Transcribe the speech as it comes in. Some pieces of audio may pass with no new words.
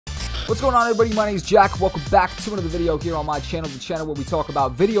What's going on, everybody? My name is Jack. Welcome back to another video here on my channel, the channel where we talk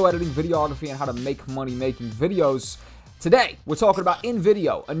about video editing, videography, and how to make money making videos. Today, we're talking about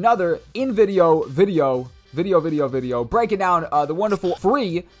Invideo, another Invideo video, breaking down the wonderful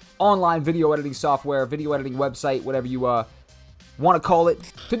free online video editing software, video editing website, whatever you want to call it.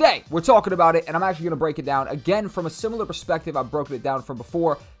 Today, we're talking about it, and I'm actually going to break it down again from a similar perspective I've broken it down from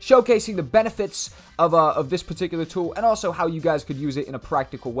before, showcasing the benefits of this particular tool, and also how you guys could use it in a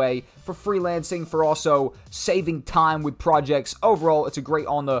practical way for freelancing, for also saving time with projects. Overall, it's a great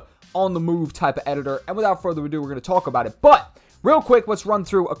on the move type of editor, and without further ado, we're going to talk about it. But real quick, let's run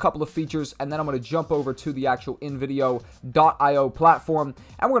through a couple of features, and then I'm going to jump over to the actual Invideo.io platform,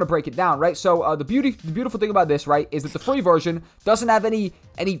 and we're going to break it down, right? So the beautiful thing about this, right, is that the free version doesn't have any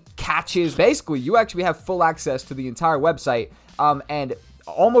catches. Basically, you actually have full access to the entire website, and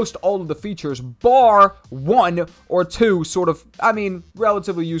almost all of the features, bar one or two sort of,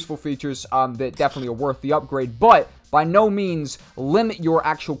 relatively useful features that definitely are worth the upgrade, but by no means limit your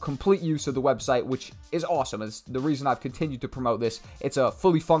actual complete use of the website, which is awesome. It's the reason I've continued to promote this. It's a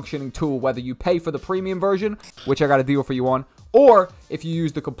fully functioning tool, whether you pay for the premium version, which I got a deal for you on, or if you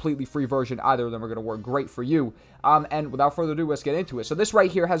use the completely free version. Either of them are going to work great for you. And without further ado, let's get into it. So this right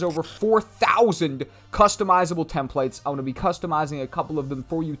here has over 4,000 customizable templates. I'm going to be customizing a couple of them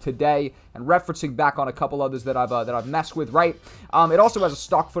for you today and referencing back on a couple others that I've messed with, right? It also has a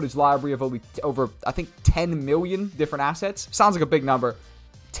stock footage library of over, I think, 10 million different assets. Sounds like a big number.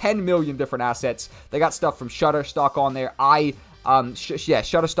 10 million different assets. They got stuff from Shutterstock on there,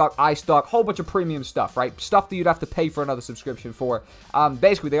 Shutterstock, iStock, whole bunch of premium stuff, right? Stuff that you'd have to pay for another subscription for.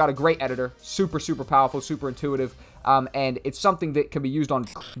 Basically, they got a great editor, super powerful, super intuitive, and it's something that can be used on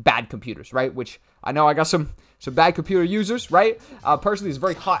bad computers, right? Which I know I got some bad computer users, right? Personally, it's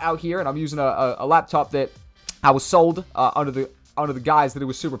very hot out here, and I'm using a laptop that I was sold under the guise that it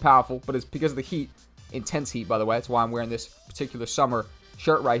was super powerful, but it's because of the heat, intense heat, by the way. That's why I'm wearing this particular summer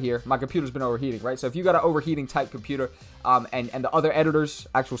shirt right here. My computer's been overheating, right? So if you got an overheating type computer and the other editor's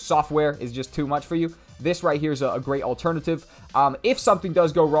actual software is just too much for you, this right here is a great alternative. If something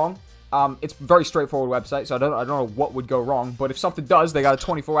does go wrong, it's a very straightforward website, so I don't know what would go wrong, but if something does, they got a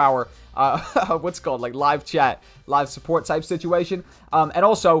 24-hour what's called like live chat, live support type situation. And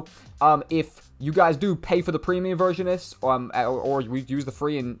also, if you guys do pay for the premium version of this, or we use the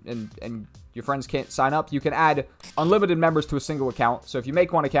free and your friends can't sign up, you can add unlimited members to a single account. So if you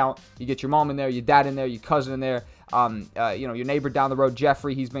make one account, you get your mom in there, your dad in there, your cousin in there, your neighbor down the road,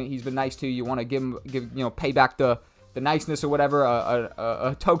 Jeffrey, he's been nice to you. You want to pay back the niceness or whatever,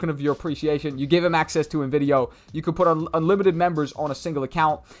 a token of your appreciation. You give him access to Invideo. You can put unlimited members on a single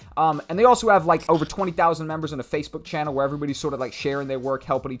account. And they also have like over 20,000 members in a Facebook channel where everybody's sort of like sharing their work,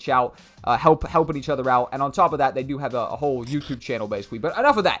 helping each other out. And on top of that, they do have a whole YouTube channel basically. But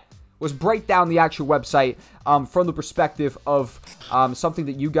enough of that. Let's break down the actual website from the perspective of something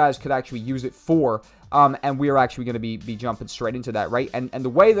that you guys could actually use it for. And we are actually going to be jumping straight into that, right? And the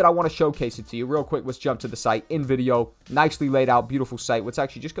way that I want to showcase it to you, real quick, let's jump to the site. Invideo, nicely laid out, beautiful site. Let's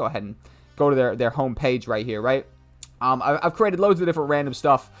actually just go ahead and go to their home page right here, right? I've created loads of different random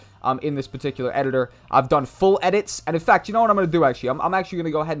stuff in this particular editor. I've done full edits, and in fact, you know what I'm going to do actually? I'm actually going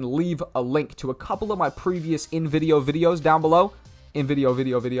to go ahead and leave a link to a couple of my previous Invideo videos down below.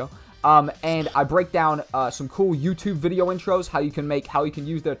 Invideo video. And I break down some cool YouTube video intros, how you can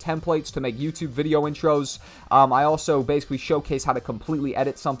use their templates to make YouTube video intros. I also basically showcase how to completely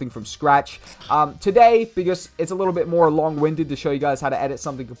edit something from scratch. Today, because it's a little bit more long-winded to show you guys how to edit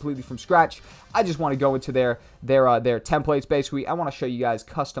something completely from scratch, I just want to go into their templates. Basically, I want to show you guys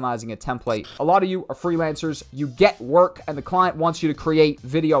customizing a template. A lot of you are freelancers. You get work, and the client wants you to create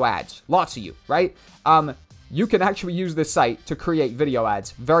video ads. Lots of you, right? You can actually use this site to create video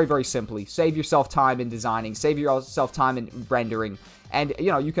ads very simply. Save yourself time in designing, save yourself time in rendering, and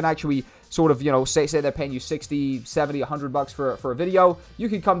you can actually sort of say they're paying you 60, 70, 100 bucks for a video. You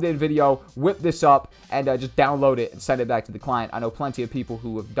can come to Invideo, whip this up, and just download it and send it back to the client. I know plenty of people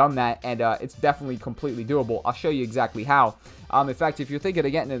who have done that, and it's definitely completely doable. I'll show you exactly how. In fact, if you're thinking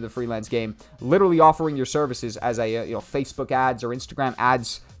of getting into the freelance game, literally offering your services as a Facebook ads or Instagram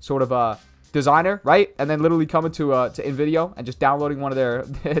ads sort of a designer, right? And then literally coming to Invideo and just downloading one of their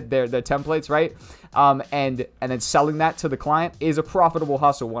templates, right? And then selling that to the client is a profitable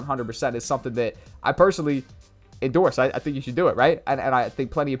hustle. 100% is something that I personally endorse. I think you should do it, right? And I think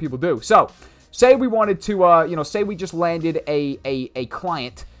plenty of people do. So say we wanted to say we just landed a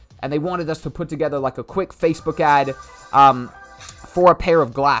client and they wanted us to put together like a quick Facebook ad for a pair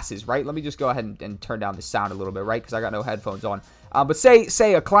of glasses, right? Let me just go ahead and turn down the sound a little bit, right? Because I got no headphones on. But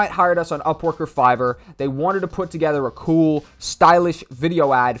say a client hired us on Upwork or Fiverr. They wanted to put together a cool, stylish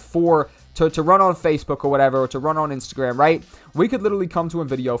video ad to run on Facebook or whatever, or to run on Instagram, right? We could literally come to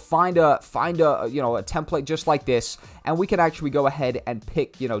Invideo, find a a template just like this, and we can actually go ahead and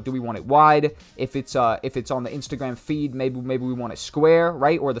pick, do we want it wide? If it's on the Instagram feed, maybe we want it square,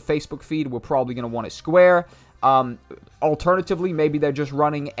 right? Or the Facebook feed, we're probably going to want it square. Alternatively, maybe they're just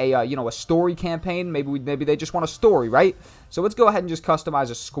running a story campaign. Maybe they just want a story, right? So let's go ahead and just customize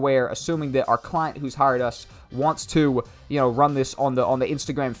a square, assuming that our client who's hired us wants to, run this on the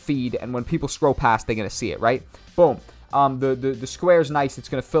Instagram feed, and when people scroll past, they're gonna see it, right? Boom. The square is nice. It's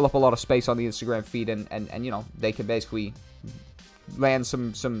gonna fill up a lot of space on the Instagram feed, and they can basically land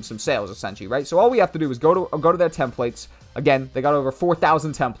some sales essentially, right? So all we have to do is go to their templates. Again, they got over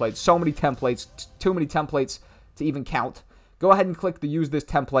 4,000 templates. So many templates, too many templates to even count. Go ahead and click the use this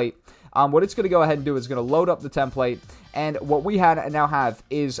template. What it's going to go ahead and do is going to load up the template, and what we now have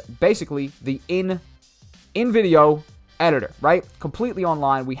is basically the Invideo editor, right? Completely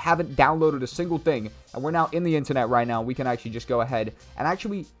online. We haven't downloaded a single thing, and we're now in the internet right now. We can actually just go ahead and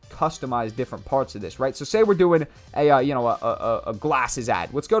actually customize different parts of this, right? So say we're doing a glasses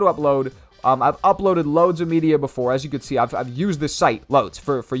ad. Let's go to upload. I've uploaded loads of media before. As you can see, I've used this site loads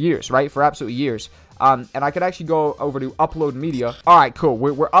for years, right? For absolutely years. And I could actually go over to upload media. All right, cool.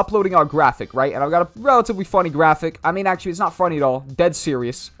 We're uploading our graphic, right? And I've got a relatively funny graphic. I mean, actually, it's not funny at all. Dead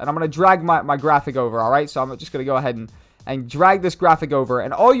serious. And I'm going to drag my graphic over, all right? So I'm just going to go ahead and drag this graphic over.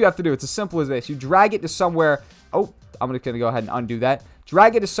 And all you have to do, it's as simple as this. You drag it to somewhere. Oh, I'm just going to go ahead and undo that.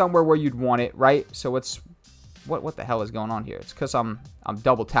 Drag it to somewhere where you'd want it, right? So it's... What the hell is going on here? It's because I'm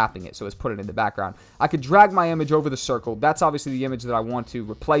double tapping it, so it's put it in the background. I could drag my image over the circle. That's obviously the image that I want to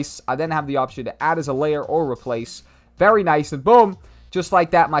replace. I then have the option to add as a layer or replace. Very nice, and boom, just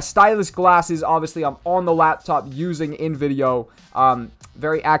like that. My stylish glasses, obviously I'm on the laptop using Invideo.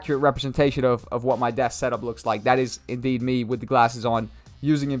 Very accurate representation of what my desk setup looks like. That is indeed me with the glasses on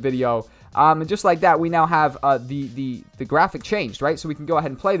using Invideo. And just like that, we now have the graphic changed, right? So we can go ahead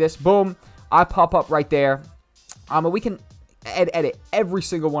and play this. Boom, I pop up right there. We can edit every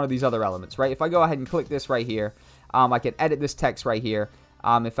single one of these other elements, right? If I go ahead and click this right here, I can edit this text right here.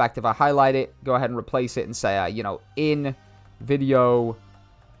 In fact, if I highlight it, go ahead and replace it and say, in video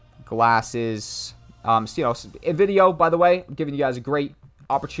glasses. In video, by the way, I'm giving you guys a great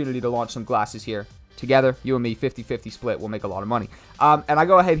opportunity to launch some glasses here. Together, you and me, 50-50 split, we'll make a lot of money. And I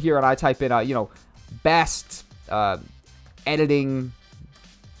go ahead here and I type in, best editing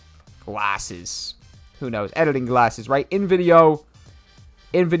glasses. Who knows? Editing glasses, right? Invideo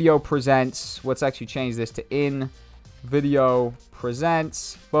presents. Let's actually change this to Invideo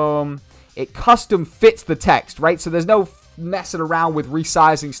presents. Boom. It custom fits the text, right? So there's no messing around with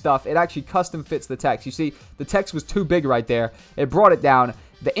resizing stuff. It actually custom fits the text. You see, the text was too big right there. It brought it down.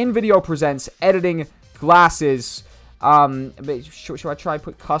 The Invideo presents editing glasses. Should I try and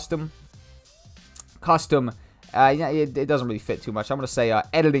put custom? Custom. It doesn't really fit too much. I'm going to say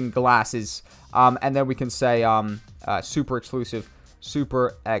editing glasses. And then we can say super exclusive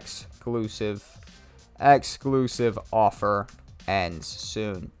offer ends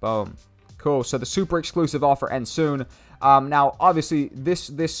soon. Boom. Cool. So the super exclusive offer ends soon. Now, obviously,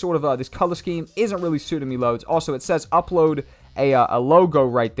 this sort of this color scheme isn't really suiting me loads. Also, it says upload a logo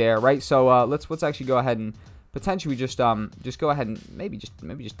right there, right? So let's actually go ahead and potentially just go ahead and maybe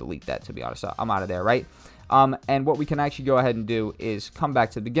just delete that. To be honest, I'm out of there, right? And what we can actually go ahead and do is come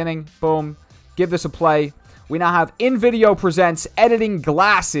back to the beginning. Boom. Give this a play. We now have Invideo presents editing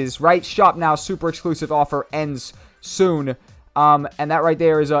glasses, right? Shop now, super exclusive offer ends soon. And that right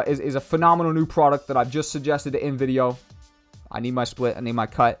there is a phenomenal new product that I've just suggested to Invideo. I need my split, I need my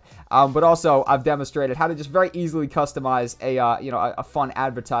cut. But also, I've demonstrated how to just very easily customize a fun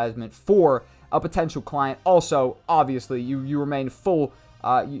advertisement for a potential client. Also, obviously, you remain full.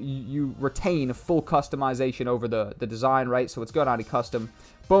 You retain full customization over the design, right? So let's go down to custom.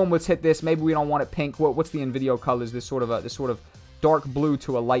 Boom, let's hit this. Maybe we don't want it pink. What's the Invideo colors? This sort of dark blue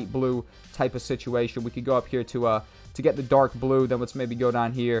to a light blue type of situation. We could go up here to get the dark blue. Then let's maybe go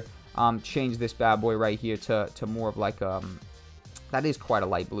down here, change this bad boy right here to more of like that is quite a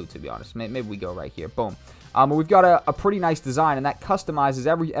light blue, to be honest. Maybe we go right here. Boom. We've got a pretty nice design, and that customizes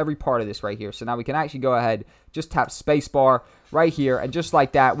every part of this right here. So now we can actually go ahead, just tap spacebar right here, and just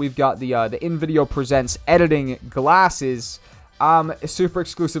like that, we've got the Invideo presents editing glasses. Super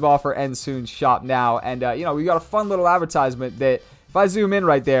exclusive offer ends soon. Shop now, and we got a fun little advertisement that if I zoom in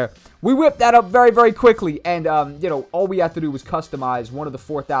right there, we whipped that up very, very quickly. And, you know, all we have to do was customize one of the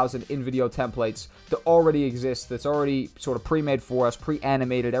 4,000 Invideo templates that already exists, that's already sort of pre-made for us,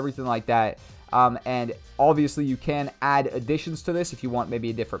 pre-animated, everything like that. And obviously you can add additions to this if you want maybe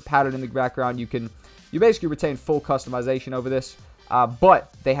a different pattern in the background. You basically retain full customization over this.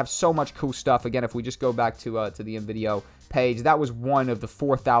 But they have so much cool stuff. Again, if we just go back to the Invideo page, that was one of the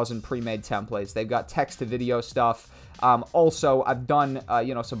 4,000 pre-made templates. They've got text-to-video stuff. Also, I've done,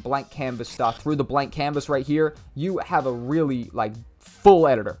 you know, some blank canvas stuff. Through the blank canvas right here, you have a really, like, full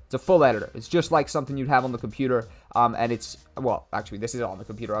editor. It's a full editor. It's just like something you'd have on the computer. And it's, well, actually, this is on the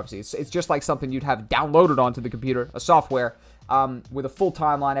computer, obviously. It's just like something you'd have downloaded onto the computer, a software, with a full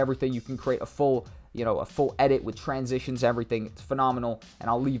timeline, everything. You can create a full, you know, a full edit with transitions, everything. It's phenomenal. And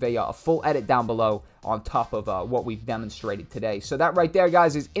I'll leave a full edit down below on top of what we've demonstrated today. So that right there,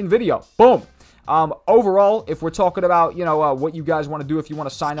 guys, is Invideo. Boom. Overall, if we're talking about, you know, what you guys want to do, if you want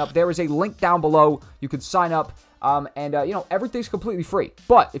to sign up, there is a link down below. You can sign up. And you know, everything's completely free.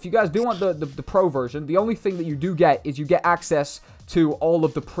 But if you guys do want the pro version, the only thing that you do get is you get access to all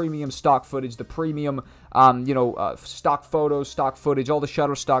of the premium stock footage, the premium, you know, stock photos, stock footage, all the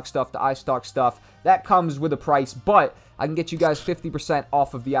Shutterstock stuff, the iStock stuff. That comes with a price, but I can get you guys 50%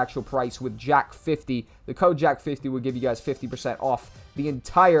 off of the actual price with Jack50. The code Jack50 will give you guys 50% off the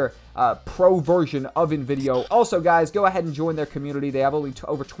entire pro version of Invideo. Also, guys, go ahead and join their community. They have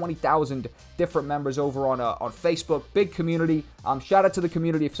over 20,000 different members over on Facebook. Big community. Shout out to the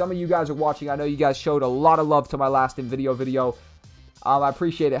community. If some of you guys are watching, I know you guys showed a lot of love to my last Invideo video. I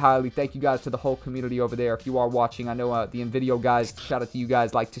appreciate it highly. Thank you guys to the whole community over there. If you are watching, I know the Invideo guys, shout out to you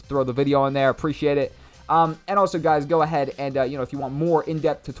guys, like to throw the video in there. Appreciate it. And also, guys, go ahead and, you know, if you want more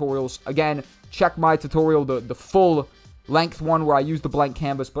in-depth tutorials, again, check my tutorial, the full length one where I use the blank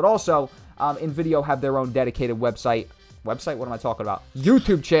canvas, but also Invideo have their own dedicated website. What am I talking about?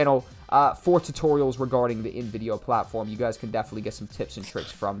 YouTube channel for tutorials regarding the Invideo platform. You guys can definitely get some tips and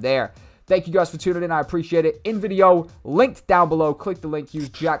tricks from there. Thank you guys for tuning in. I appreciate it. Invideo linked down below. Click the link. Use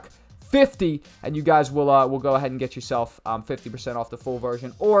Jack50, and you guys will go ahead and get yourself 50% off the full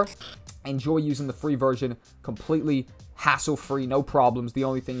version, or enjoy using the free version completely hassle-free, no problems. The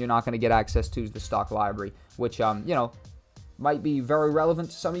only thing you're not going to get access to is the stock library, which, you know, might be very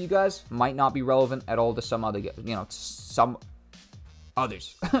relevant to some of you guys, might not be relevant at all to some other, you know, some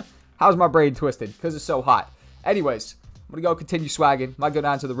others. How's my brain twisted? Because it's so hot. Anyways, I'm going to go continue swagging. Might go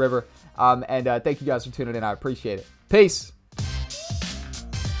down to the river. And thank you guys for tuning in. I appreciate it. Peace.